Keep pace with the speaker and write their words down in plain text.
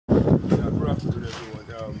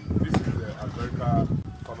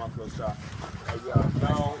cluster. We are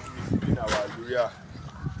now receiving our urea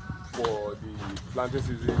for the planting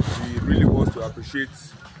season. We really want to appreciate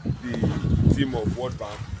the team of World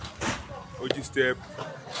Bank, OG Step,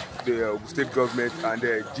 the Ogun State government, and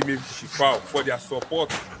Jimmy Shifao for their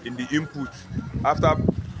support in the input. After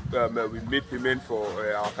we made payment for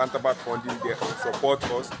our counterpart funding, they support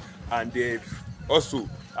us, and they've also,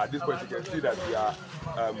 at this point, you can see that we are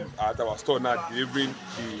at our store now delivering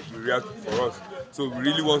the urea for us. So we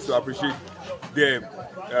really want to appreciate them.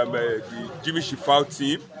 The Jimmy Shifao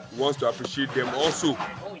team wants to appreciate them also.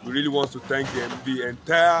 We really want to thank them. The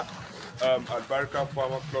entire Albarka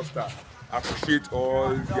Farmer Cluster appreciate all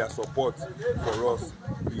their support for us.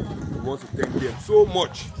 We want to thank them so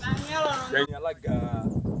much. Thank you. Like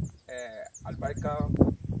Albarka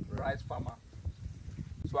rice farmer.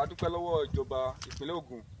 So I do lọ́wọ́ ìjọba ìpínlẹ̀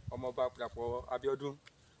Ogun, ọmọọba Dàpọ̀ Abíọ́dún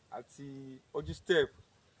àti OG Step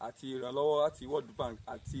àti ìrànlọ́wọ́ àti World Bank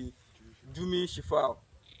àti Jimmy Shifao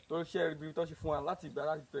tó ṣe ibi tó ṣe fún wa láti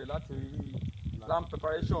bẹ̀rẹ̀ láti land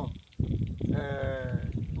preparation,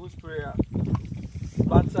 bush sprayer,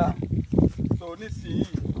 planter. So nísìnyí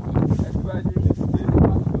everybody nísìnyí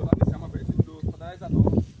láti lọ láti ṣe àmàbẹ̀rẹ̀ sí lo fertilizer náà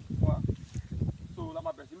fún wa. So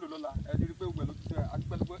lámàbẹ̀rẹ̀ sí lò lọ́la ẹni rí pé ògbẹ́ ló ti ṣe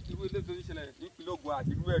àdúpẹ́ irú ilé tó ti ṣẹlẹ̀ ní ìpínlẹ̀ Ogun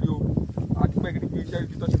àti irú ẹ̀rí o àdúpẹ́ gidi pé iṣẹ́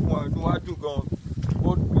ibi tó ṣe fún wa inú wa dùn gan-an.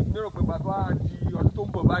 Mo lérò pé bàtà wá di ọdún tó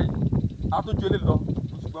ń bọ̀ báyìí a tún ju eléyìí lọ,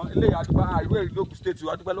 ṣùgbọ́n eléyìí àdúpẹ́ irú ẹ̀rí lóògùn state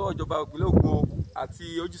àdúpẹ́ lọ́wọ́ ìjọba ìpínlẹ̀ Ogun àti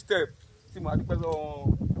OG Step tí mo àdúpẹ́ lọ́wọ́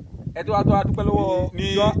ẹ̀tọ́ àdúpẹ́ lọ́wọ́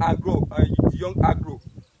young agro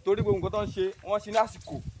torí gbogbo nǹkan tó ń ṣe wọ́n ṣe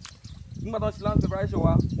lásìkò nígbà tó ń ṣe land preparation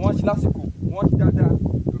wa wọ́n ṣe lásìkò wọ́n ṣe dáadáa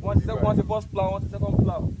wọ́n ṣe first plow wọ́n ṣe second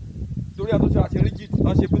plow torí àtúnṣe àti rigid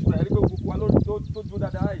wọ́n ṣe bush sprayer ẹ̀rí pé gbogbo wa lórí tó dúró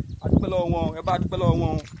dáadáa yìí àdúpẹ́ lọ́wọ́ wọn ẹ bá àdúpẹ́ lọ́wọ́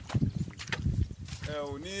wọn. Ẹ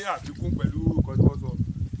ò ní àfikún pẹ̀lú nǹkan tí wọ́n sọ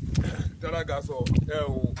tálága sọ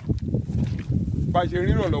bá ṣe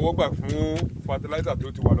ríràn lọ́wọ́ gbà fún fertilizer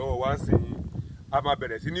tó ti wà lọ́wọ́ wá sí i a máa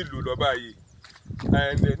bẹ̀rẹ̀ sí ní lò lọ báyìí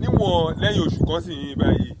níwọ̀n lẹ́yìn oṣù kan sì yín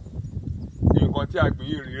báyìí nǹkan tí a gbìn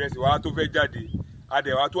yìí ìrẹsì wa tó fẹ́ jáde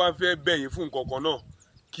adẹ̀wà tó wá fẹ́ bẹ̀yìn fún nǹkan kan náà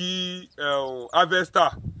kí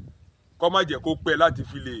harvester kó má jẹ́ kó pẹ́ láti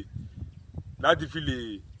fi lè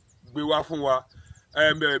gbé wá fún wa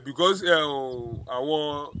because àwọn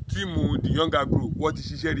tíìmù the young agro wọ́n ti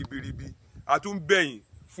ṣiṣẹ́ ribiribi a tún bẹ̀yìn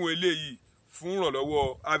fún eléyìí fún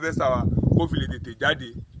ìrànlọ́wọ́ harvester wa kó fi lè tètè jáde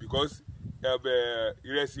because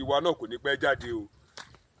ìrẹsì wa náà kò ní pẹ́ jáde o.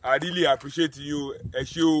 I really appreciate you ẹ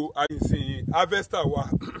ṣé o àyìnsìn harvester wa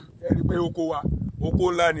ẹ rí pé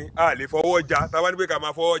oko ńlá ni a lè fọwọ́ ja tá a bá ní pé ká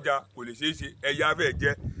máa fọwọ́ ja kò lè ṣeé ṣe ẹ̀yà fẹ́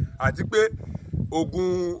jẹ́ àti pé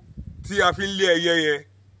oògùn tí a fi ń lé ẹyẹ yẹn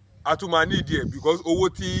a tún máa nídìí ẹ̀ because owó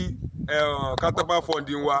tí counterpart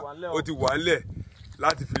funding wa ó ti wà ńlẹ̀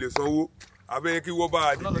láti fi lè sanwó abẹ́yẹ kí wọ́n bá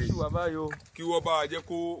a dìde kí wọ́n bá a jẹ́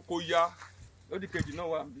kó yá. Lódì kejì náà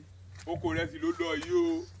wà níbí. Oko rẹ̀ sì ló lọ yìí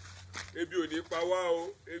o ebi ò ní pa wá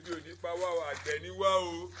o àgbẹ̀ ní wá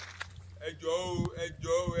o ẹ jọ̀ọ́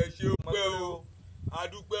o ẹ ṣé o pẹ́ o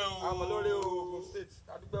adúpẹ́ o. Àmọ̀lórí o Ogun State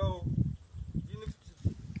adúpẹ́ o.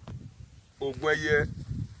 Ògùn ẹyẹ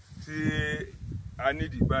tí a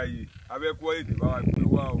nídìí báyìí abẹ́kọ́ èdè bá wa gbé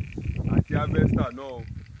wá o àti harvester náà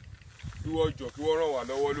kí wọ́n jọ kí wọ́n ràn wá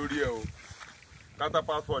lọ́wọ́ lórí ẹ̀ o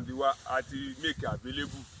counterpart fund wa àti make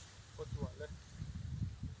available.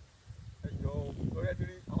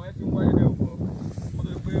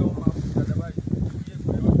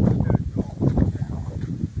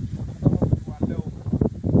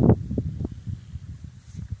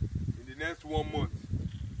 In the next 1 month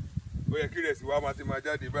ó yẹ kí ìrẹsì wa máa ti máa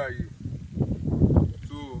jáde báyìí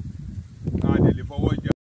so a lè fọwọ́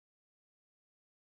jà.